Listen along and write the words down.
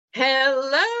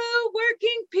Hello,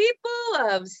 working people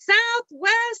of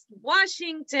Southwest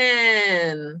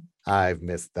Washington. I've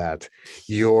missed that.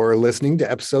 You're listening to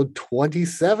episode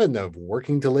 27 of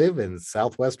Working to Live in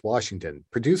Southwest Washington,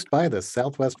 produced by the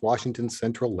Southwest Washington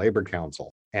Central Labor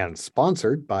Council and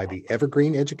sponsored by the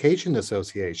Evergreen Education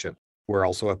Association. We're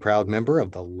also a proud member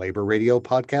of the Labor Radio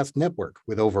Podcast Network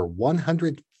with over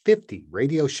 150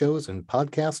 radio shows and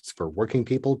podcasts for working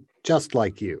people just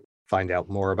like you. Find out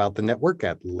more about the network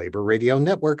at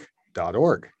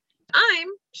laborradionetwork.org. I'm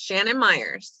Shannon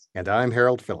Myers. And I'm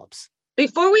Harold Phillips.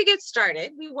 Before we get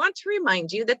started, we want to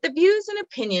remind you that the views and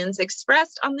opinions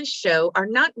expressed on this show are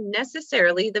not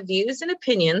necessarily the views and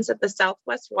opinions of the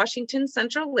Southwest Washington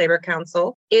Central Labor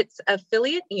Council, its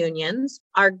affiliate unions,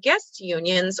 our guest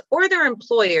unions, or their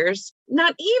employers,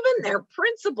 not even their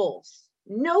principals.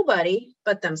 Nobody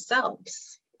but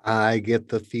themselves. I get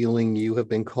the feeling you have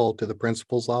been called to the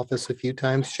principal's office a few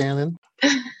times, Shannon.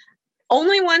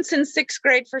 Only once in 6th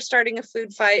grade for starting a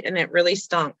food fight, and it really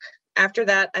stunk. After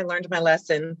that, I learned my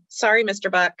lesson. Sorry, Mr.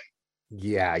 Buck.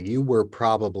 Yeah, you were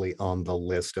probably on the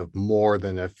list of more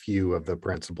than a few of the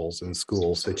principals in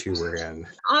schools that you were in.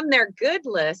 On their good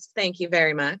list, thank you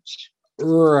very much.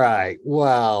 Right.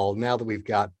 Well, now that we've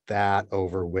got that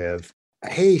over with,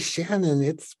 hey, Shannon,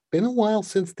 it's been a while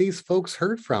since these folks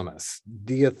heard from us.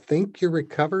 Do you think you're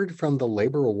recovered from the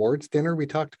Labor Awards dinner we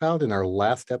talked about in our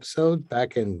last episode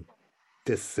back in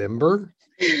December?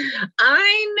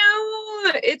 I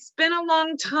know. It's been a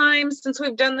long time since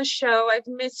we've done the show. I've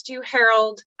missed you,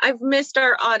 Harold. I've missed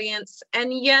our audience.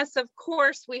 And yes, of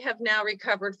course, we have now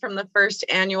recovered from the first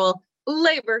annual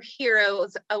Labor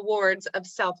Heroes Awards of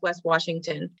Southwest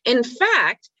Washington. In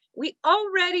fact, we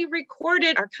already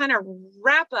recorded our kind of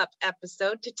wrap-up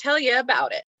episode to tell you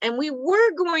about it. And we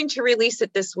were going to release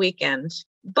it this weekend,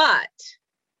 but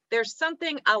there's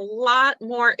something a lot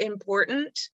more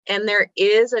important, and there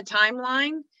is a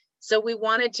timeline. So we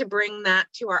wanted to bring that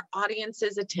to our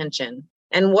audience's attention.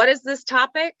 And what is this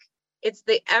topic? It's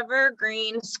the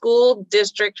Evergreen School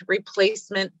District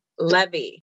Replacement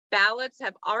Levy. Ballots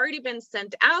have already been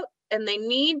sent out, and they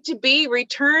need to be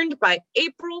returned by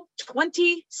April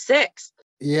 26th.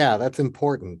 Yeah, that's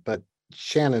important. But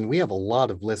Shannon, we have a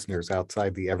lot of listeners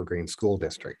outside the Evergreen School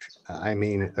District. I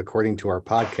mean, according to our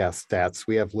podcast stats,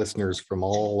 we have listeners from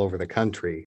all over the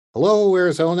country. Hello,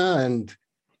 Arizona and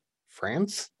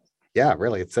France? Yeah,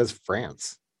 really, it says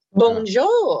France.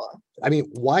 Bonjour. I mean,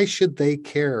 why should they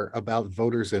care about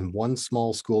voters in one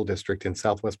small school district in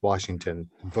Southwest Washington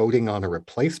voting on a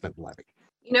replacement levy?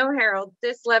 You know, Harold,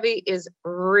 this levy is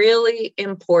really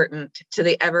important to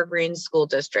the Evergreen School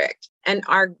District, and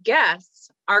our guests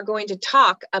are going to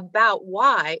talk about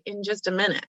why in just a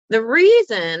minute. The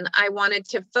reason I wanted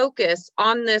to focus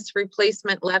on this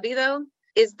replacement levy, though,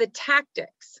 is the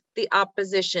tactics the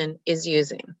opposition is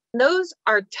using. Those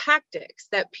are tactics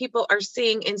that people are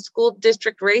seeing in school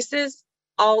district races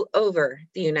all over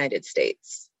the United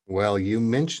States. Well, you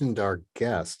mentioned our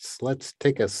guests. Let's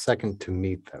take a second to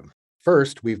meet them.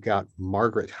 First, we've got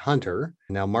Margaret Hunter.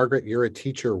 Now, Margaret, you're a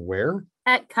teacher where?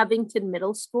 At Covington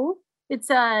Middle School. It's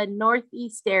a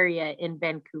northeast area in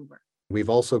Vancouver. We've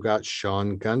also got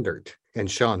Sean Gundert. And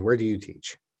Sean, where do you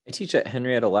teach? I teach at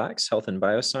Henrietta Lacks Health and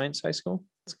Bioscience High School.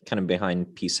 It's kind of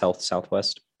behind Peace Health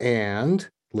Southwest. And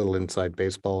little inside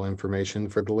baseball information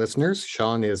for the listeners.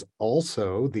 Sean is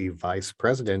also the vice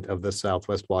president of the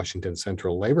Southwest Washington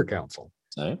Central Labor Council.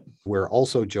 So, we're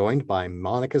also joined by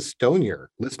Monica Stonier.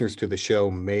 Listeners to the show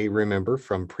may remember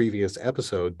from previous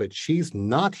episode, but she's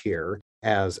not here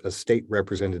as a state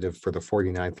representative for the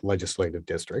 49th Legislative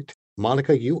District.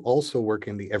 Monica, you also work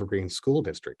in the Evergreen School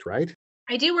District, right?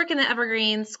 I do work in the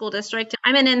Evergreen School District.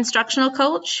 I'm an instructional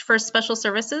coach for special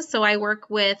services, so I work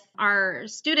with our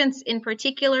students in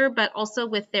particular, but also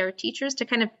with their teachers to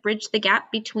kind of bridge the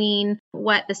gap between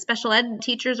what the special ed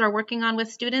teachers are working on with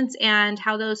students and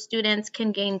how those students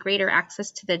can gain greater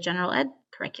access to the general ed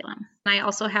curriculum. I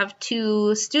also have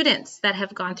 2 students that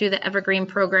have gone through the Evergreen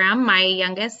program. My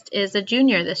youngest is a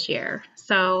junior this year,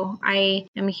 so I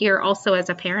am here also as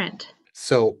a parent.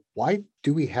 So why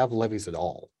do we have levies at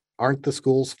all? Aren't the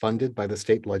schools funded by the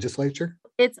state legislature?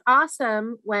 It's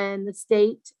awesome when the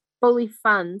state fully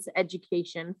funds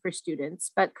education for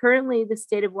students, but currently the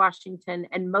state of Washington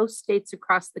and most states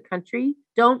across the country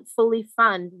don't fully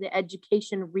fund the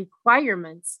education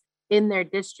requirements in their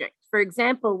district. For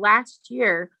example, last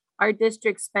year, our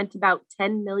district spent about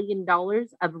 $10 million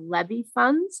of levy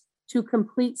funds to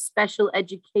complete special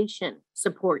education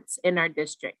supports in our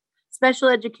district. Special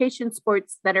education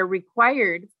supports that are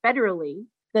required federally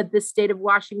that the state of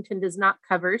Washington does not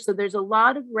cover. So there's a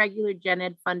lot of regular gen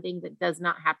ed funding that does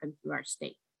not happen through our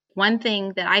state. One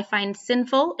thing that I find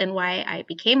sinful and why I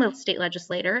became a state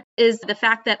legislator is the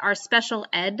fact that our special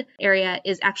ed area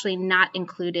is actually not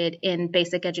included in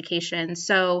basic education.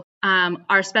 So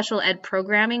our special ed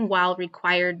programming, while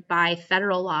required by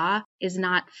federal law, is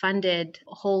not funded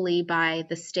wholly by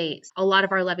the state. A lot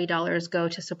of our levy dollars go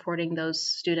to supporting those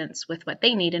students with what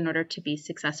they need in order to be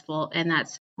successful. And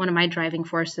that's one of my driving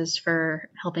forces for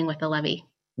helping with the levy.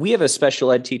 We have a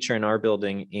special ed teacher in our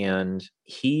building, and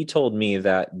he told me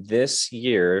that this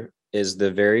year is the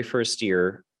very first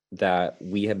year that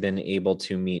we have been able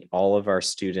to meet all of our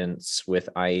students with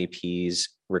IEP's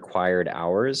required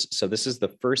hours. So this is the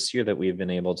first year that we've been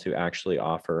able to actually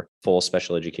offer full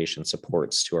special education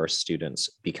supports to our students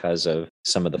because of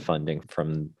some of the funding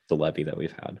from the levy that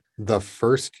we've had. The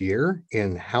first year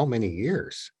in how many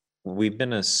years? We've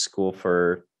been a school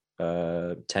for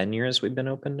 10 years we've been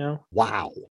open now.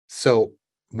 Wow. So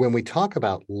when we talk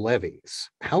about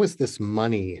levies, how is this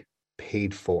money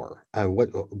paid for?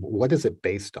 What is it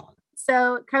based on?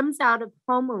 So it comes out of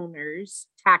homeowners'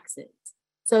 taxes.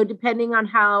 So depending on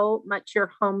how much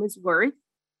your home is worth,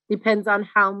 depends on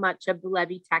how much of the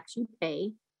levy tax you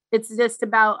pay. It's just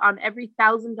about on every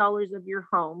 $1,000 of your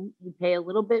home, you pay a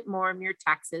little bit more of your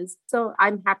taxes. So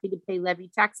I'm happy to pay levy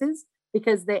taxes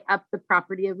because they up the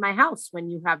property of my house when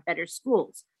you have better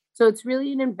schools. So it's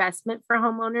really an investment for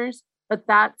homeowners, but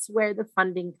that's where the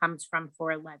funding comes from for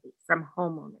a levy, from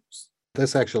homeowners.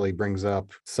 This actually brings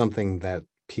up something that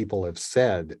people have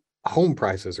said. Home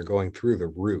prices are going through the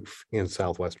roof in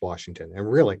Southwest Washington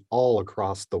and really all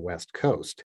across the West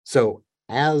Coast. So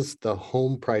as the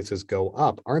home prices go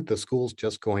up, aren't the schools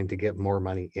just going to get more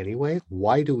money anyway?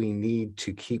 Why do we need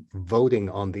to keep voting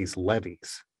on these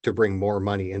levies to bring more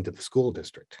money into the school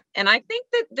district? And I think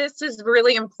that this is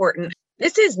really important.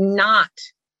 This is not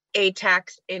a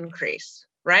tax increase,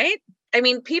 right? I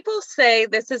mean, people say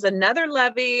this is another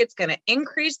levy. It's going to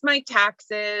increase my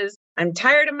taxes. I'm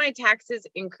tired of my taxes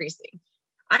increasing.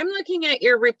 I'm looking at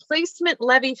your replacement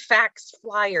levy facts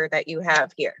flyer that you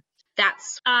have here.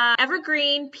 That's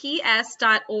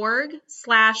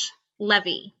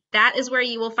evergreenps.org/levy. That is where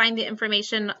you will find the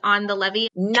information on the levy.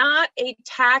 Not a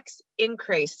tax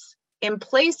increase in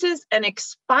places an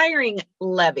expiring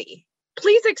levy.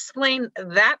 Please explain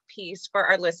that piece for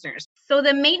our listeners. So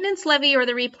the maintenance levy or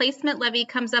the replacement levy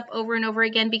comes up over and over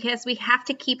again because we have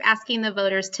to keep asking the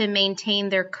voters to maintain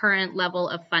their current level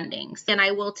of funding. And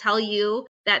I will tell you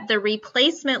that the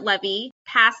replacement levy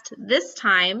passed this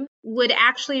time would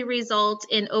actually result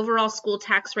in overall school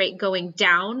tax rate going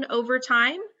down over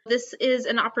time. This is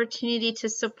an opportunity to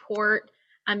support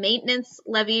a maintenance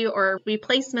levy or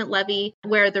replacement levy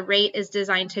where the rate is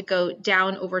designed to go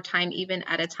down over time, even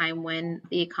at a time when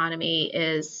the economy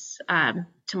is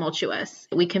tumultuous.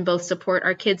 We can both support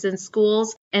our kids in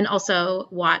schools and also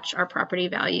watch our property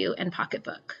value and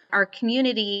pocketbook. Our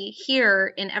community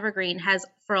here in Evergreen has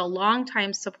for a long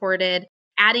time supported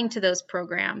adding to those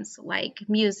programs like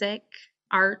music,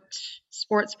 art,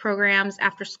 sports programs,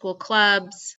 after-school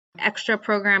clubs, extra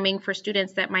programming for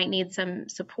students that might need some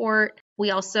support.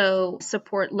 We also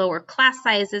support lower class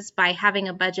sizes by having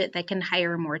a budget that can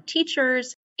hire more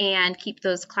teachers and keep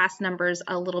those class numbers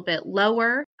a little bit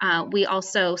lower. We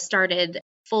also started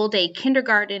full-day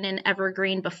kindergarten in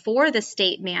Evergreen before the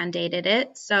state mandated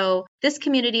it. So this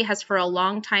community has for a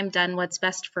long time done what's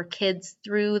best for kids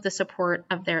through the support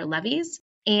of their levies.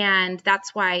 And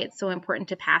that's why it's so important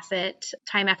to pass it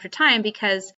time after time,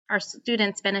 because our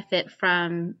students benefit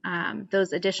from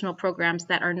those additional programs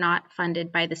that are not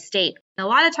funded by the state. A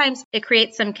lot of times it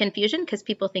creates some confusion because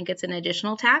people think it's an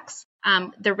additional tax.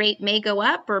 The rate may go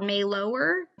up or may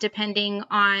lower depending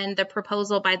on the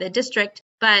proposal by the district.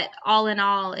 But all in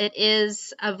all, it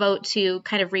is a vote to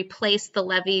kind of replace the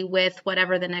levy with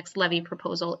whatever the next levy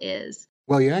proposal is.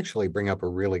 Well, you actually bring up a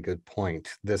really good point,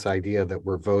 this idea that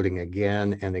we're voting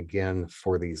again and again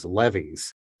for these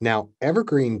levies. Now,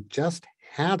 Evergreen just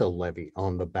had a levy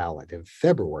on the ballot in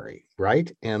February,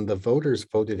 right? And the voters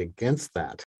voted against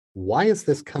that. Why is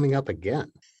this coming up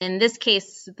again? In this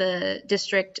case, the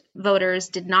district voters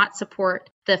did not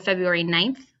support the February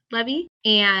 9th levy,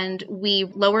 and we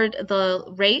lowered the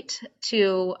rate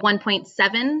to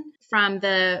 1.7 from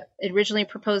the originally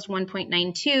proposed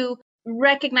 1.92.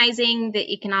 Recognizing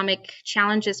the economic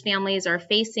challenges families are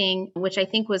facing, which I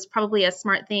think was probably a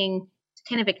smart thing to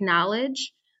kind of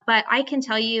acknowledge. But I can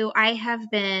tell you, I have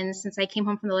been, since I came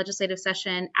home from the legislative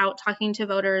session, out talking to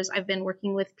voters. I've been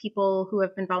working with people who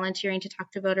have been volunteering to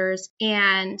talk to voters.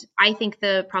 And I think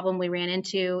the problem we ran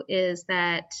into is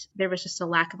that there was just a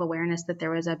lack of awareness that there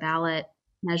was a ballot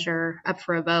measure up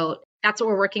for a vote. that's what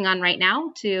we're working on right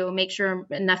now to make sure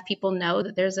enough people know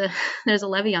that there's a there's a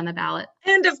levy on the ballot.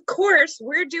 And of course,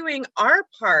 we're doing our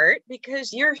part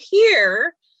because you're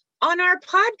here on our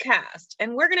podcast,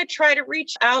 and we're going to try to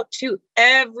reach out to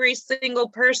every single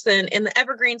person in the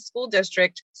Evergreen School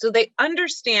District so they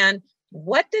understand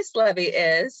what this levy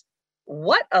is,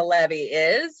 what a levy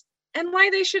is, and why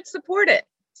they should support it.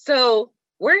 So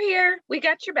we're here. We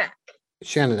got your back.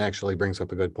 Shannon actually brings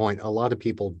up a good point. A lot of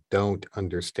people don't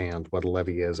understand what a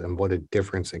levy is and what a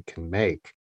difference it can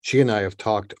make. She and I have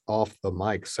talked off the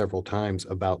mic several times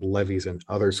about levies in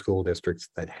other school districts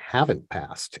that haven't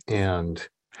passed and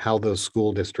how those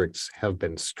school districts have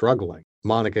been struggling.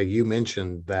 Monica, you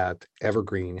mentioned that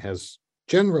Evergreen has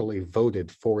generally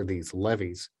voted for these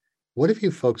levies. What have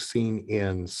you folks seen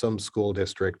in some school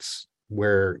districts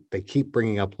where they keep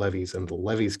bringing up levies and the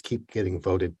levies keep getting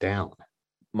voted down?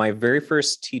 My very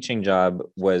first teaching job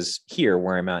was here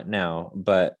where I'm at now.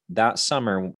 But that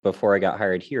summer, before I got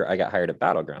hired here, I got hired at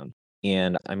Battleground.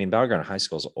 And I mean, Battleground High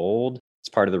School is old. It's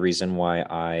part of the reason why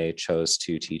I chose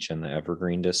to teach in the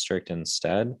Evergreen district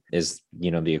instead is,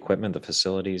 the equipment, the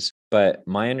facilities. But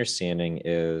my understanding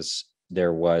is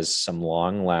there was some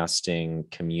long-lasting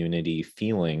community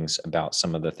feelings about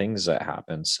some of the things that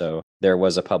happened. So there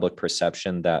was a public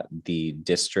perception that the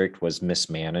district was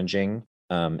mismanaging.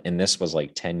 And this was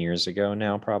like 10 years ago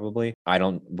now, probably. I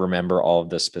don't remember all of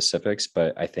the specifics,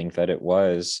 but I think that it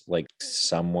was like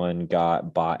someone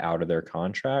got bought out of their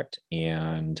contract,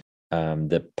 and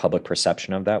the public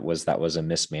perception of that was a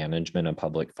mismanagement of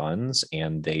public funds,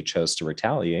 and they chose to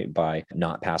retaliate by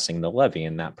not passing the levy.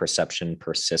 And that perception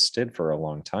persisted for a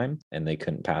long time, and they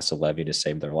couldn't pass a levy to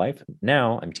save their life.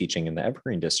 Now I'm teaching in the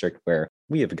Evergreen district, where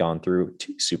we have gone through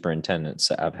 2 superintendents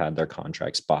that have had their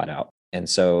contracts bought out. And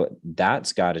so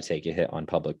that's got to take a hit on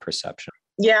public perception.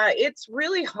 Yeah, it's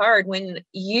really hard when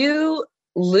you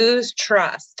lose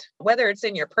trust, whether it's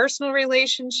in your personal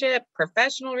relationship,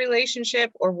 professional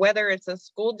relationship, or whether it's a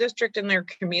school district in their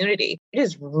community. It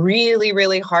is really,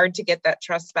 really hard to get that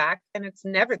trust back, and it's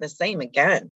never the same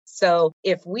again. So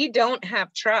if we don't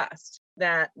have trust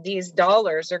that these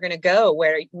dollars are going to go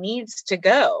where it needs to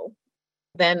go,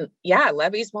 then yeah,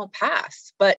 levies won't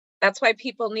pass. But that's why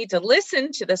people need to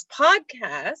listen to this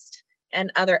podcast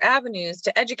and other avenues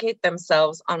to educate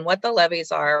themselves on what the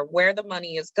levies are, where the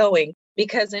money is going.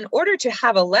 Because in order to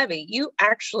have a levy, you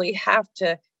actually have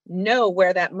to know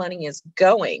where that money is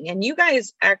going. And you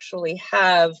guys actually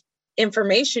have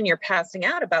information you're passing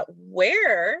out about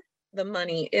where the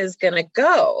money is going to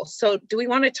go. So do we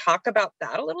want to talk about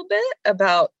that a little bit?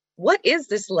 About what is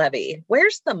this levy?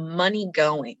 Where's the money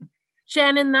going?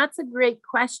 Shannon, that's a great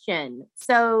question.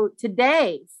 So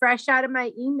today, fresh out of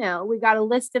my email, we got a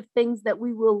list of things that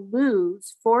we will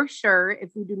lose for sure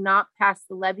if we do not pass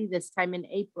the levy this time in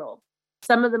April.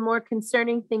 Some of the more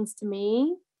concerning things to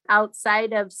me,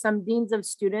 outside of some deans of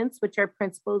students, which are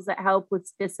principals that help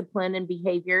with discipline and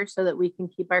behavior so that we can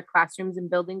keep our classrooms and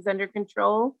buildings under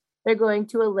control, they're going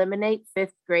to eliminate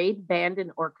 5th grade band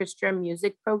and orchestra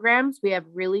music programs. We have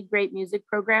really great music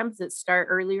programs that start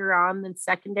earlier on than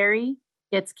secondary.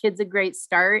 Gets kids a great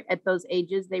start at those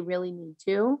ages they really need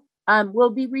to. We'll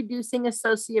be reducing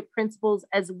associate principals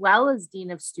as well as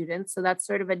dean of students. So that's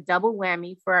sort of a double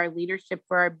whammy for our leadership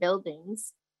for our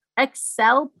buildings.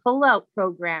 Excel pullout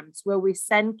programs where we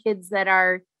send kids that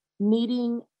are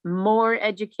needing more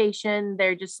education.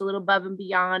 They're just a little above and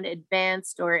beyond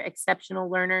advanced or exceptional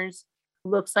learners.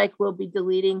 Looks like we'll be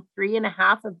deleting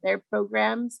 3.5 of their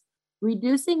programs.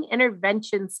 Reducing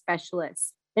intervention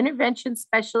specialists. Intervention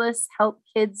specialists help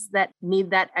kids that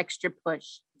need that extra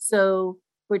push. So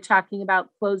we're talking about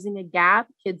closing a gap.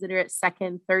 Kids that are at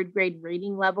 2nd, 3rd grade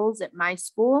reading levels at my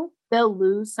school, they'll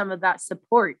lose some of that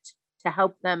support to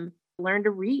help them learn to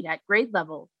read at grade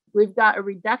level. We've got a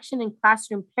reduction in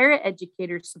classroom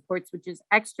paraeducator supports, which is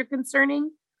extra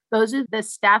concerning. Those are the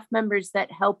staff members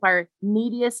that help our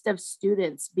neediest of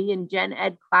students be in gen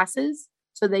ed classes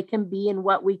so they can be in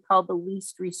what we call the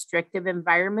least restrictive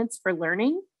environments for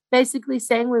learning. Basically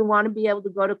saying we want to be able to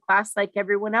go to class like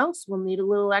everyone else. We'll need a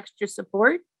little extra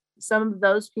support. Some of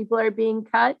those people are being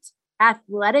cut.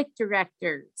 Athletic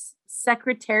directors,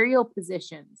 secretarial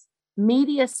positions,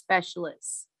 media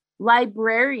specialists,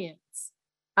 librarians,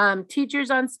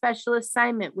 teachers on special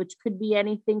assignment, which could be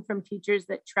anything from teachers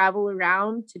that travel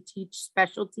around to teach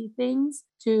specialty things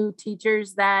to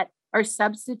teachers that are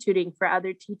substituting for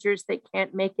other teachers that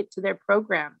can't make it to their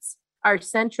programs. Our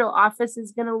central office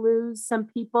is going to lose some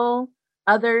people,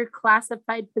 other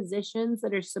classified positions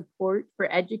that are support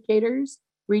for educators,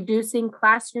 reducing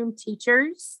classroom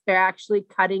teachers. They're actually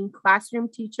cutting classroom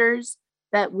teachers,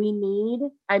 that we need.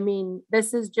 I mean,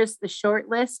 this is just the short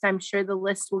list. I'm sure the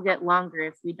list will get longer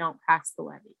if we don't pass the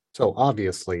levy. So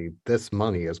obviously, this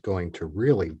money is going to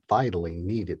really vitally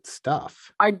needed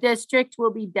stuff. Our district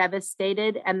will be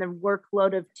devastated, and the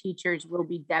workload of teachers will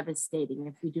be devastating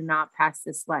if we do not pass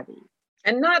this levy.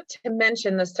 And not to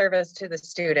mention the service to the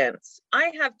students.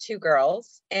 I have 2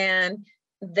 girls, and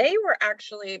they were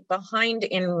actually behind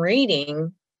in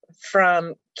reading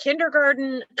from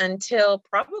kindergarten until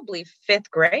probably 5th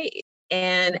grade.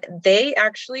 And they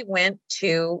actually went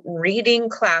to reading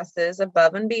classes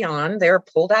above and beyond. They were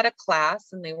pulled out of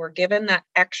class and they were given that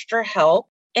extra help.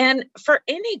 And for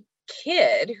any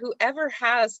kid who ever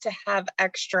has to have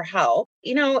extra help,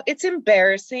 it's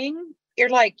embarrassing. You're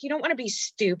like, you don't want to be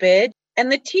stupid.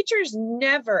 And the teachers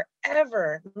never,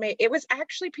 ever made it. Was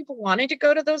actually people wanted to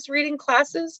go to those reading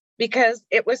classes because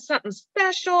it was something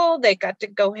special. They got to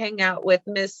go hang out with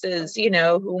Mrs.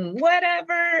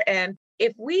 Whatever. And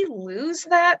if we lose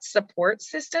that support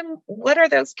system, what are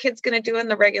those kids going to do in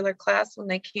the regular class when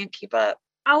they can't keep up?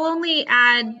 I'll only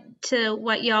add to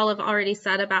what y'all have already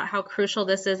said about how crucial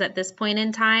this is at this point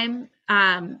in time.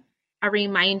 A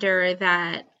reminder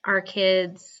that our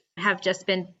kids have just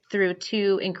been through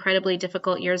 2 incredibly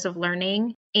difficult years of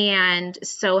learning, and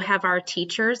so have our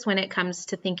teachers when it comes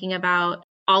to thinking about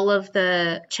all of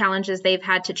the challenges they've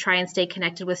had to try and stay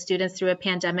connected with students through a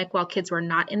pandemic while kids were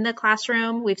not in the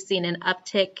classroom. We've seen an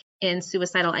uptick in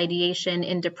suicidal ideation,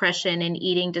 in depression, in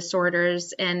eating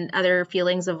disorders, and other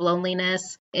feelings of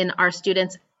loneliness in our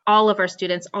students, all of our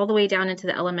students, all the way down into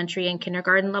the elementary and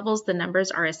kindergarten levels. The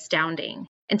numbers are astounding.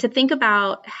 And to think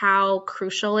about how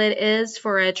crucial it is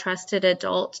for a trusted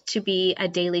adult to be a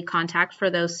daily contact for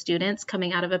those students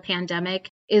coming out of a pandemic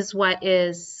is what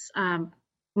is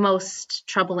most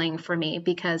troubling for me,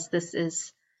 because this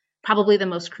is probably the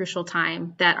most crucial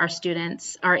time that our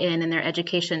students are in their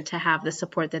education to have the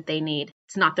support that they need.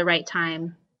 It's not the right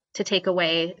time to take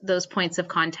away those points of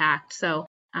contact. So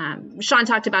Sean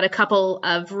talked about a couple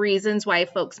of reasons why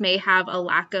folks may have a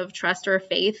lack of trust or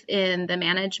faith in the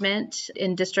management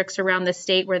in districts around the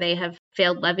state where they have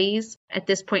failed levies. At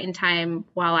this point in time,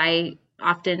 while I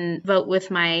often vote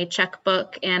with my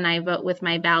checkbook and I vote with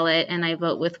my ballot and I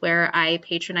vote with where I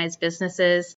patronize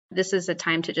businesses, this is a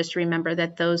time to just remember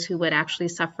that those who would actually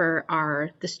suffer are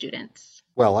the students.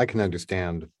 Well, I can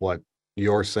understand what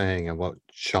you're saying and what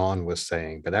Sean was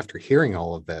saying, but after hearing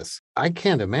all of this, I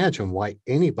can't imagine why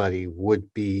anybody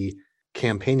would be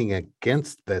campaigning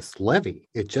against this levy.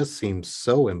 It just seems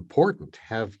so important.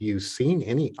 Have you seen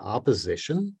any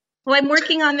opposition? Well, I'm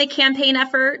working on the campaign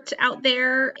effort out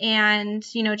there. And,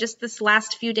 just this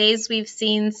last few days, we've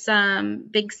seen some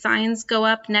big signs go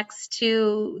up next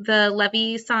to the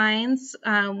levy signs.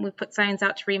 We put signs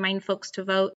out to remind folks to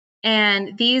vote.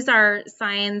 And these are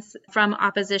signs from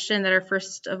opposition that are,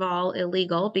 first of all,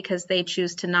 illegal because they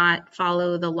choose to not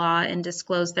follow the law and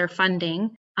disclose their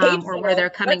funding or where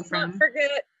they're coming from. Let's not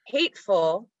forget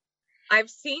hateful. I've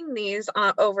seen these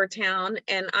over town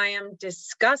and I am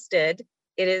disgusted.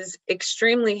 It is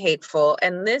extremely hateful.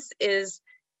 And this is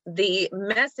the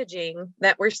messaging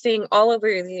that we're seeing all over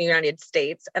the United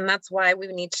States. And that's why we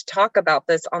need to talk about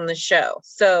this on the show.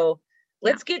 So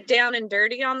let's get down and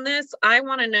dirty on this. I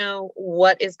want to know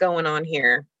what is going on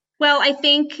here. Well, I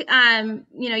think,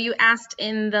 you asked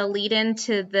in the lead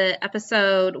into the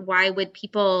episode, why would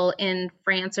people in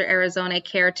France or Arizona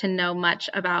care to know much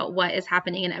about what is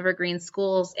happening in Evergreen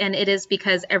schools? And it is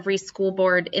because every school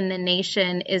board in the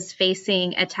nation is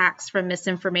facing attacks from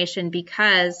misinformation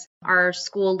because our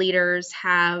school leaders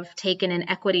have taken an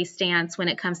equity stance when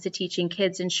it comes to teaching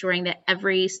kids. Ensuring that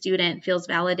every student feels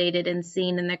validated and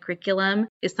seen in the curriculum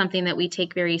is something that we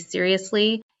take very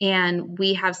seriously. And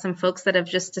we have some folks that have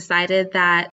just decided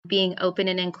that being open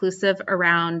and inclusive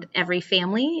around every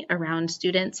family, around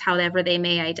students, however they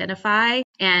may identify,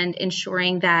 and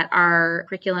ensuring that our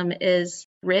curriculum is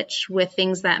rich with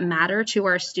things that matter to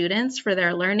our students for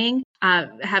their learning,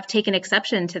 have taken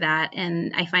exception to that.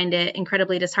 And I find it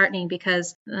incredibly disheartening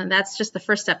because that's just the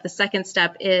first step. The second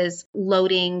step is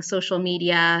loading social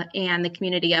media and the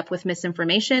community up with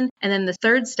misinformation. And then the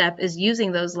third step is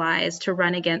using those lies to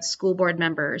run against school board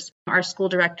members. Our school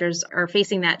directors are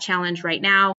facing that challenge right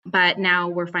now, but now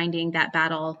we're finding that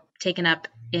battle taken up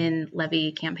in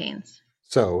levy campaigns.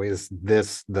 So is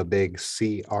this the big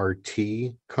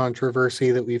CRT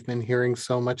controversy that we've been hearing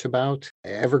so much about?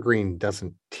 Evergreen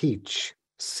doesn't teach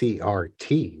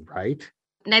CRT, right?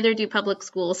 Neither do public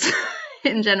schools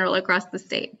in general across the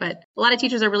state. But a lot of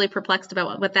teachers are really perplexed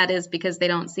about what that is because they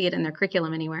don't see it in their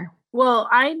curriculum anywhere. Well,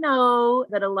 I know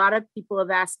that a lot of people have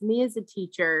asked me as a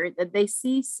teacher that they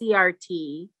see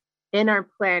CRT in our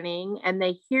planning and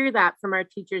they hear that from our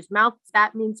teachers' mouths,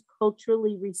 that means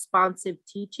culturally responsive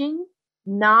teaching,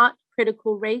 not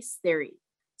critical race theory.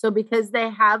 So because they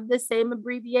have the same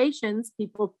abbreviations,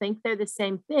 people think they're the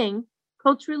same thing.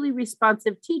 Culturally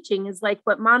responsive teaching is like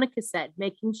what Monica said,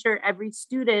 making sure every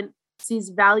student sees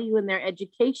value in their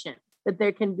education, that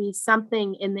there can be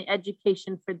something in the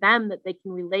education for them that they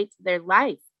can relate to their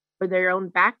life or their own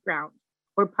background,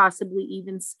 or possibly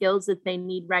even skills that they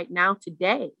need right now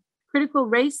today. Critical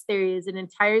race theory is an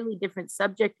entirely different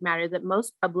subject matter that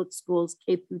most public schools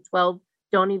K through 12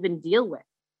 don't even deal with.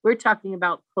 We're talking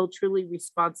about culturally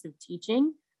responsive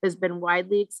teaching that's been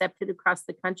widely accepted across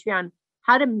the country on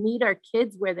how to meet our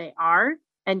kids where they are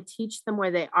and teach them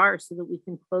where they are so that we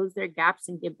can close their gaps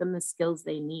and give them the skills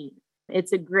they need.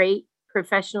 It's a great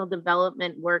professional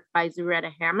development work by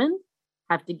Zaretta Hammond.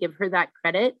 Have to give her that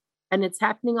credit. And it's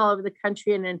happening all over the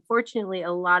country. And unfortunately,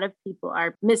 a lot of people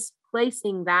are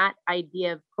misplacing that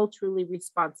idea of culturally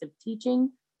responsive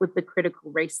teaching with the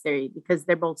critical race theory because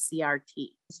they're both CRT.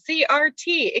 CRT,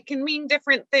 it can mean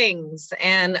different things.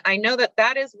 And I know that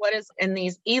that is what is in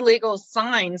these illegal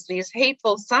signs, these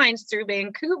hateful signs through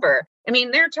Vancouver. I mean,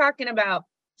 they're talking about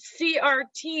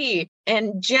CRT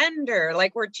and gender,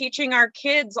 like we're teaching our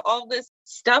kids all this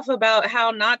stuff about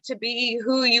how not to be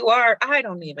who you are. I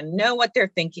don't even know what their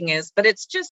thinking is, but it's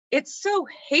so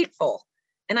hateful.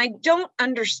 And I don't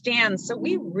understand. So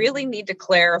we really need to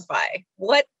clarify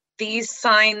what these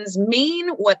signs mean,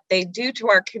 what they do to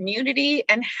our community,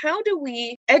 and how do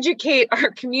we educate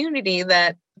our community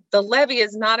that the levy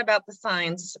is not about the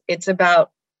signs, it's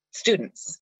about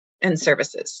students and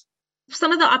services.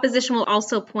 Some of the opposition will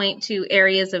also point to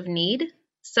areas of need.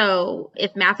 So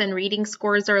if math and reading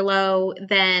scores are low,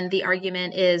 then the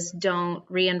argument is don't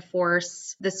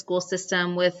reinforce the school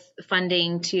system with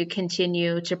funding to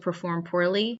continue to perform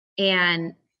poorly.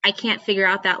 And I can't figure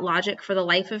out that logic for the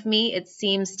life of me. It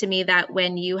seems to me that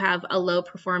when you have a low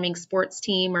performing sports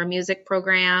team or music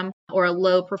program or a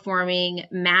low performing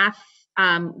math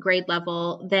grade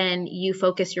level, then you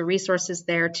focus your resources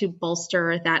there to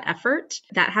bolster that effort.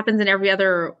 That happens in every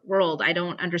other world. I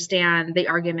don't understand the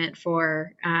argument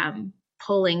for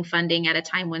pulling funding at a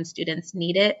time when students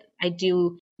need it. I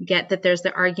do get that there's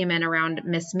the argument around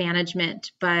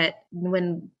mismanagement, but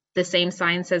when the same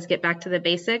sign says get back to the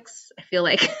basics, I feel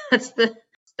like that's the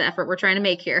effort we're trying to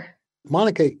make here.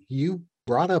 Monica, you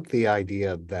brought up the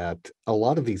idea that a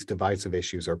lot of these divisive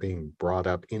issues are being brought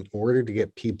up in order to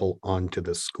get people onto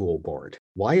the school board.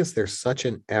 Why is there such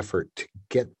an effort to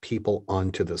get people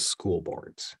onto the school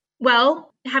boards?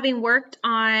 Well, having worked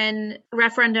on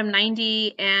Referendum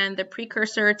 90 and the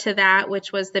precursor to that,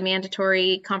 which was the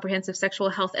mandatory comprehensive sexual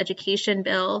health education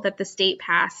bill that the state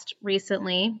passed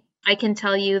recently, I can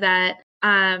tell you that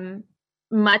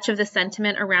much of the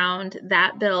sentiment around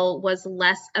that bill was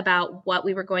less about what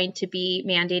we were going to be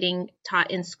mandating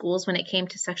taught in schools when it came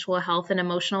to sexual health and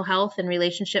emotional health and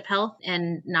relationship health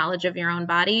and knowledge of your own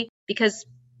body, because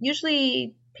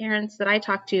usually parents that I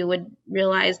talk to would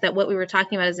realize that what we were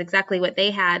talking about is exactly what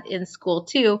they had in school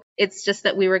too. It's just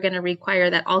that we were going to require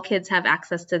that all kids have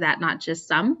access to that, not just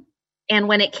some. And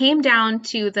when it came down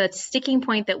to the sticking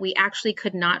point that we actually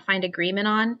could not find agreement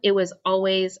on, it was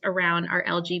always around our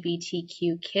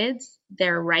LGBTQ kids,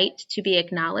 their right to be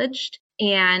acknowledged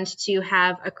and to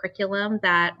have a curriculum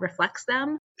that reflects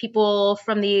them. People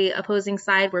from the opposing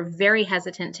side were very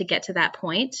hesitant to get to that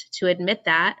point, to admit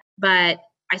that. But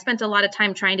I spent a lot of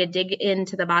time trying to dig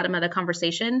into the bottom of the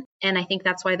conversation. And I think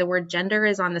that's why the word gender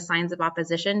is on the signs of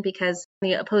opposition, because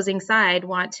the opposing side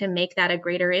want to make that a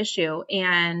greater issue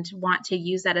and want to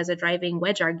use that as a driving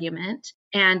wedge argument.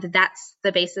 And that's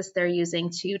the basis they're using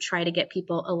to try to get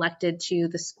people elected to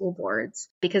the school boards,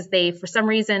 because they, for some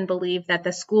reason, believe that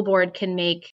the school board can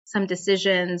make some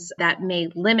decisions that may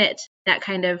limit that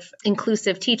kind of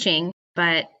inclusive teaching.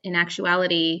 But in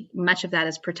actuality, much of that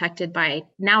is protected by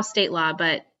now state law,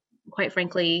 but quite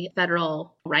frankly,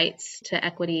 federal rights to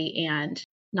equity and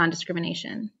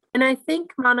non-discrimination. And I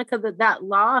think, Monica, that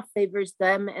law favors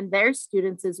them and their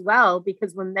students as well,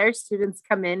 because when their students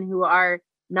come in who are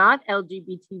not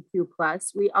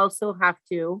LGBTQ+, we also have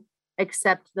to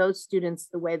accept those students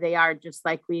the way they are, just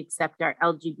like we accept our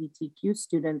LGBTQ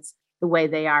students the way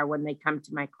they are when they come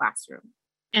to my classroom.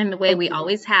 And the way we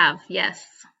always have, yes.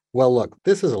 Well, look,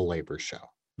 this is a labor show.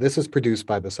 This is produced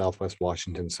by the Southwest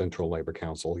Washington Central Labor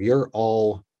Council. You're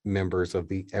all members of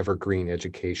the Evergreen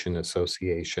Education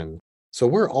Association. So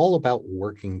we're all about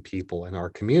working people in our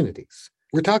communities.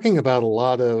 We're talking about a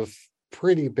lot of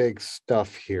pretty big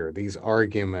stuff here, these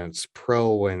arguments,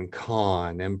 pro and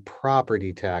con, and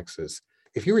property taxes.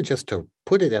 If you were just to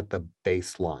put it at the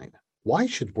baseline, Why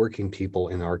should working people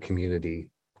in our community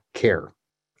care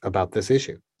about this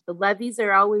issue? The levies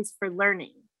are always for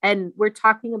learning. And we're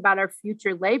talking about our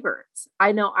future laborers.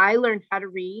 I know I learned how to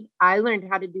read. I learned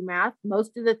how to do math.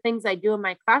 Most of the things I do in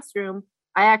my classroom,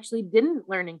 I actually didn't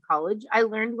learn in college. I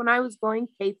learned when I was going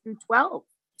K through 12.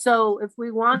 So if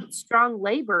we want strong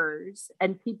laborers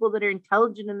and people that are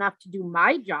intelligent enough to do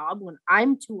my job when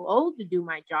I'm too old to do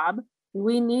my job,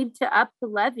 we need to up the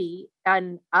levy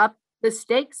and up the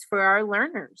stakes for our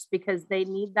learners because they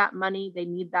need that money. They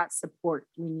need that support.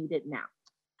 We need it now.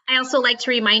 I also like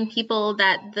to remind people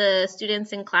that the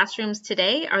students in classrooms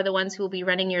today are the ones who will be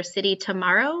running your city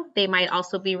tomorrow. They might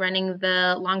also be running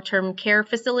the long-term care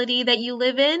facility that you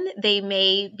live in. They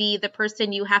may be the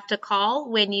person you have to call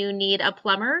when you need a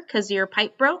plumber because your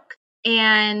pipe broke.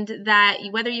 And that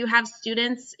whether you have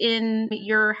students in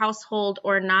your household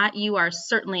or not, you are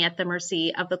certainly at the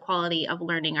mercy of the quality of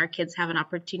learning our kids have an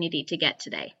opportunity to get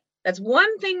today. That's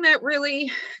one thing that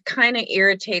really kind of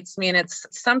irritates me, and it's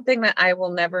something that I will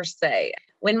never say.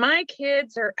 When my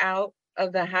kids are out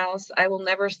of the house, I will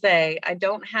never say, I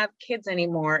don't have kids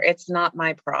anymore. It's not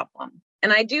my problem.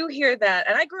 And I do hear that.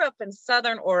 And I grew up in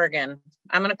Southern Oregon.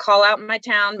 I'm going to call out my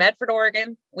town, Medford,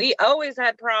 Oregon. We always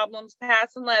had problems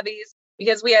passing levies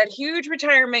because we had huge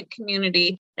retirement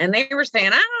community. And they were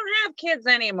saying, I don't have kids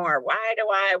anymore. Why do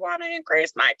I want to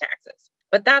increase my taxes?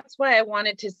 But that's why I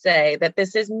wanted to say that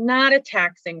this is not a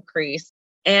tax increase.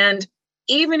 And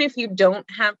even if you don't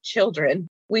have children,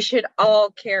 we should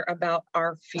all care about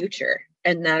our future.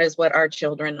 And that is what our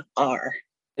children are.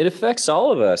 It affects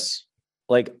all of us.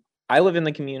 Like, I live in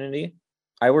the community.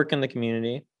 I work in the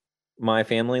community. My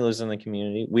family lives in the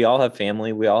community. We all have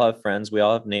family. We all have friends. We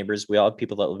all have neighbors. We all have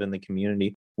people that live in the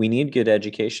community. We need good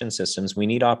education systems. We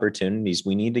need opportunities.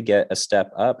 We need to get a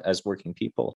step up as working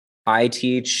people. I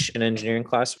teach an engineering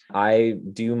class. I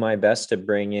do my best to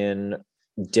bring in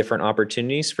different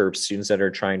opportunities for students that are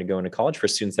trying to go into college, for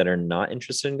students that are not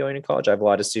interested in going to college. I have a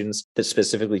lot of students that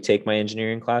specifically take my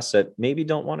engineering class that maybe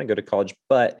don't want to go to college,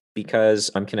 but because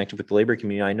I'm connected with the labor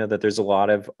community, I know that there's a lot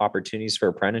of opportunities for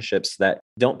apprenticeships that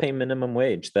don't pay minimum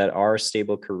wage, that are a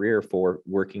stable career for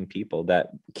working people that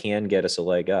can get us a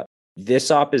leg up. This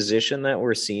opposition that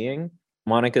we're seeing,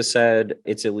 Monica said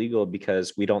it's illegal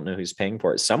because we don't know who's paying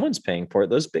for it. Someone's paying for it.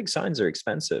 Those big signs are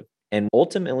expensive. And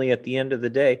ultimately, at the end of the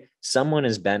day, someone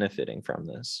is benefiting from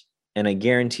this. And I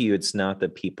guarantee you, it's not the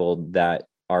people that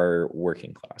are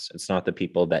working class. It's not the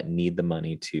people that need the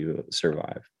money to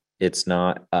survive. It's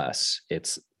not us.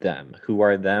 It's them. Who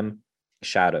are them?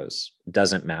 Shadows.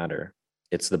 Doesn't matter.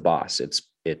 It's the boss. It's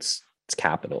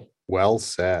capital. Well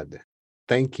said.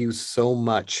 Thank you so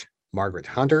much, Margaret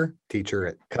Hunter, teacher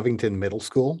at Covington Middle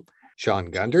School, Sean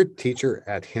Gundert, teacher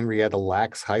at Henrietta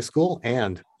Lacks High School,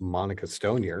 and Monica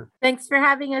Stonier. Thanks for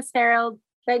having us, Harold.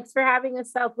 Thanks for having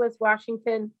us, Southwest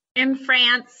Washington. In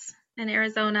France and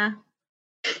Arizona.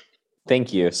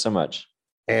 Thank you so much.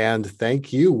 And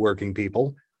thank you, working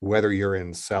people, whether you're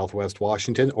in Southwest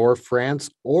Washington or France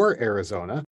or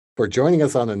Arizona, for joining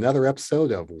us on another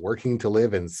episode of Working to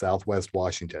Live in Southwest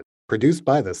Washington. Produced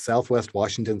by the Southwest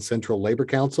Washington Central Labor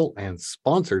Council and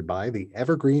sponsored by the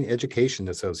Evergreen Education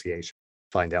Association.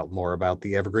 Find out more about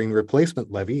the Evergreen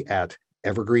Replacement Levy at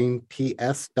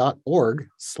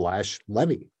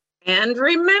evergreenps.org/levy. And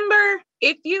remember,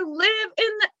 if you live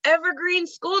in the Evergreen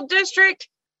School District,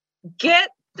 get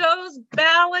those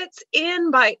ballots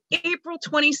in by April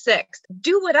 26th.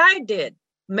 Do what I did.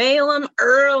 Mail them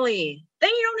early. Then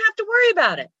you don't have to worry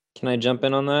about it. Can I jump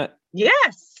in on that?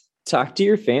 Yes. Talk to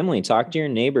your family, talk to your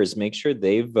neighbors, make sure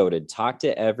they've voted, talk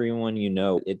to everyone you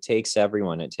know. It takes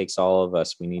everyone. It takes all of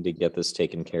us. We need to get this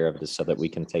taken care of so that we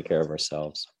can take care of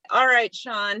ourselves. All right,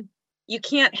 Sean, you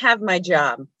can't have my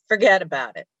job. Forget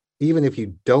about it. Even if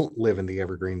you don't live in the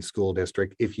Evergreen School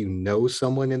District, if you know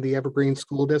someone in the Evergreen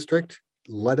School District,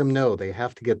 let them know they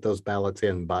have to get those ballots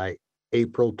in by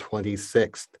April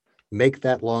 26th. Make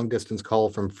that long distance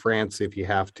call from France if you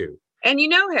have to. And you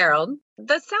know, Harold,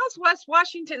 the Southwest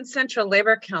Washington Central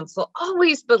Labor Council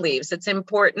always believes it's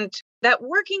important that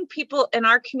working people in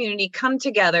our community come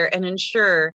together and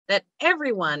ensure that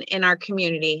everyone in our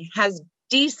community has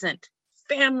decent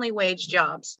family wage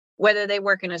jobs, whether they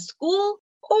work in a school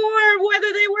or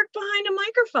whether they work behind a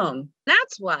microphone.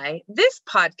 That's why this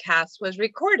podcast was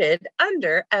recorded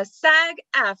under a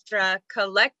SAG-AFTRA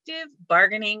collective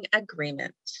bargaining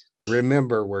agreement.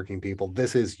 Remember, working people,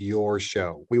 this is your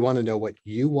show. We want to know what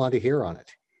you want to hear on it.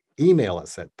 Email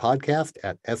us at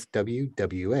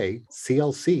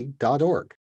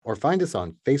podcast@swwaclc.org or find us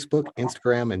on Facebook,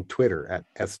 Instagram, and Twitter at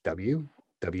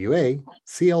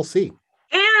SWWACLC.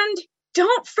 And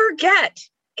don't forget,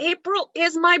 April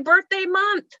is my birthday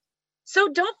month. So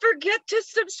don't forget to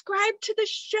subscribe to the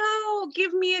show,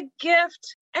 give me a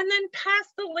gift, and then pass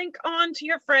the link on to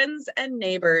your friends and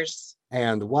neighbors.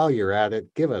 And while you're at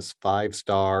it, give us 5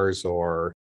 stars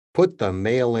or put the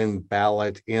mail-in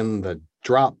ballot in the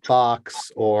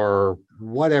Dropbox or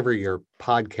whatever your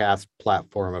podcast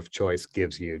platform of choice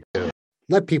gives you to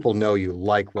let people know you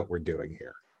like what we're doing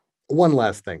here. One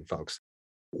last thing, folks.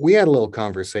 We had a little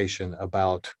conversation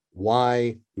about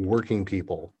why working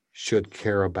people should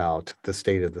care about the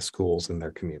state of the schools in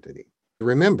their community.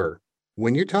 Remember,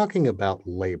 when you're talking about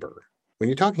labor, when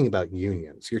you're talking about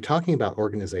unions, you're talking about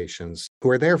organizations who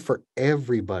are there for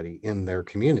everybody in their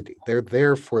community. They're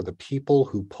there for the people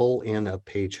who pull in a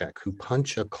paycheck, who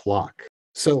punch a clock.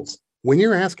 So when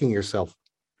you're asking yourself,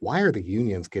 why are the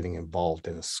unions getting involved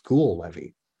in a school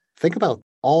levy? Think about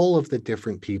all of the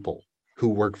different people who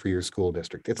work for your school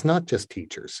district. It's not just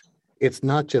teachers. It's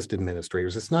not just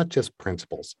administrators. It's not just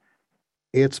principals.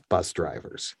 It's bus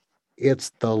drivers. It's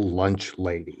the lunch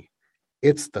lady.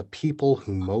 It's the people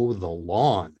who mow the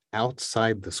lawn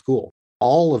outside the school.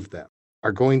 All of them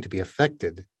are going to be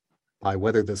affected by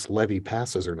whether this levy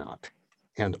passes or not.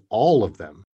 And all of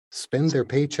them spend their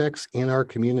paychecks in our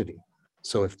community.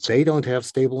 So if they don't have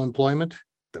stable employment,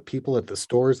 the people at the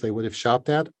stores they would have shopped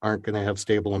at aren't going to have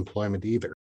stable employment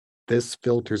either. This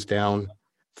filters down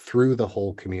through the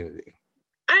whole community.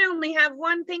 I only have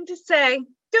one thing to say.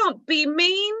 Don't be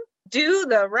mean. Do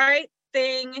the right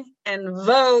thing and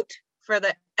vote for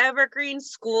the Evergreen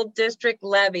School District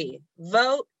levy.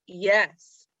 Vote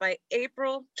yes by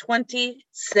April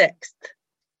 26th.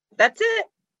 That's it.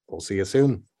 We'll see you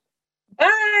soon.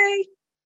 Bye.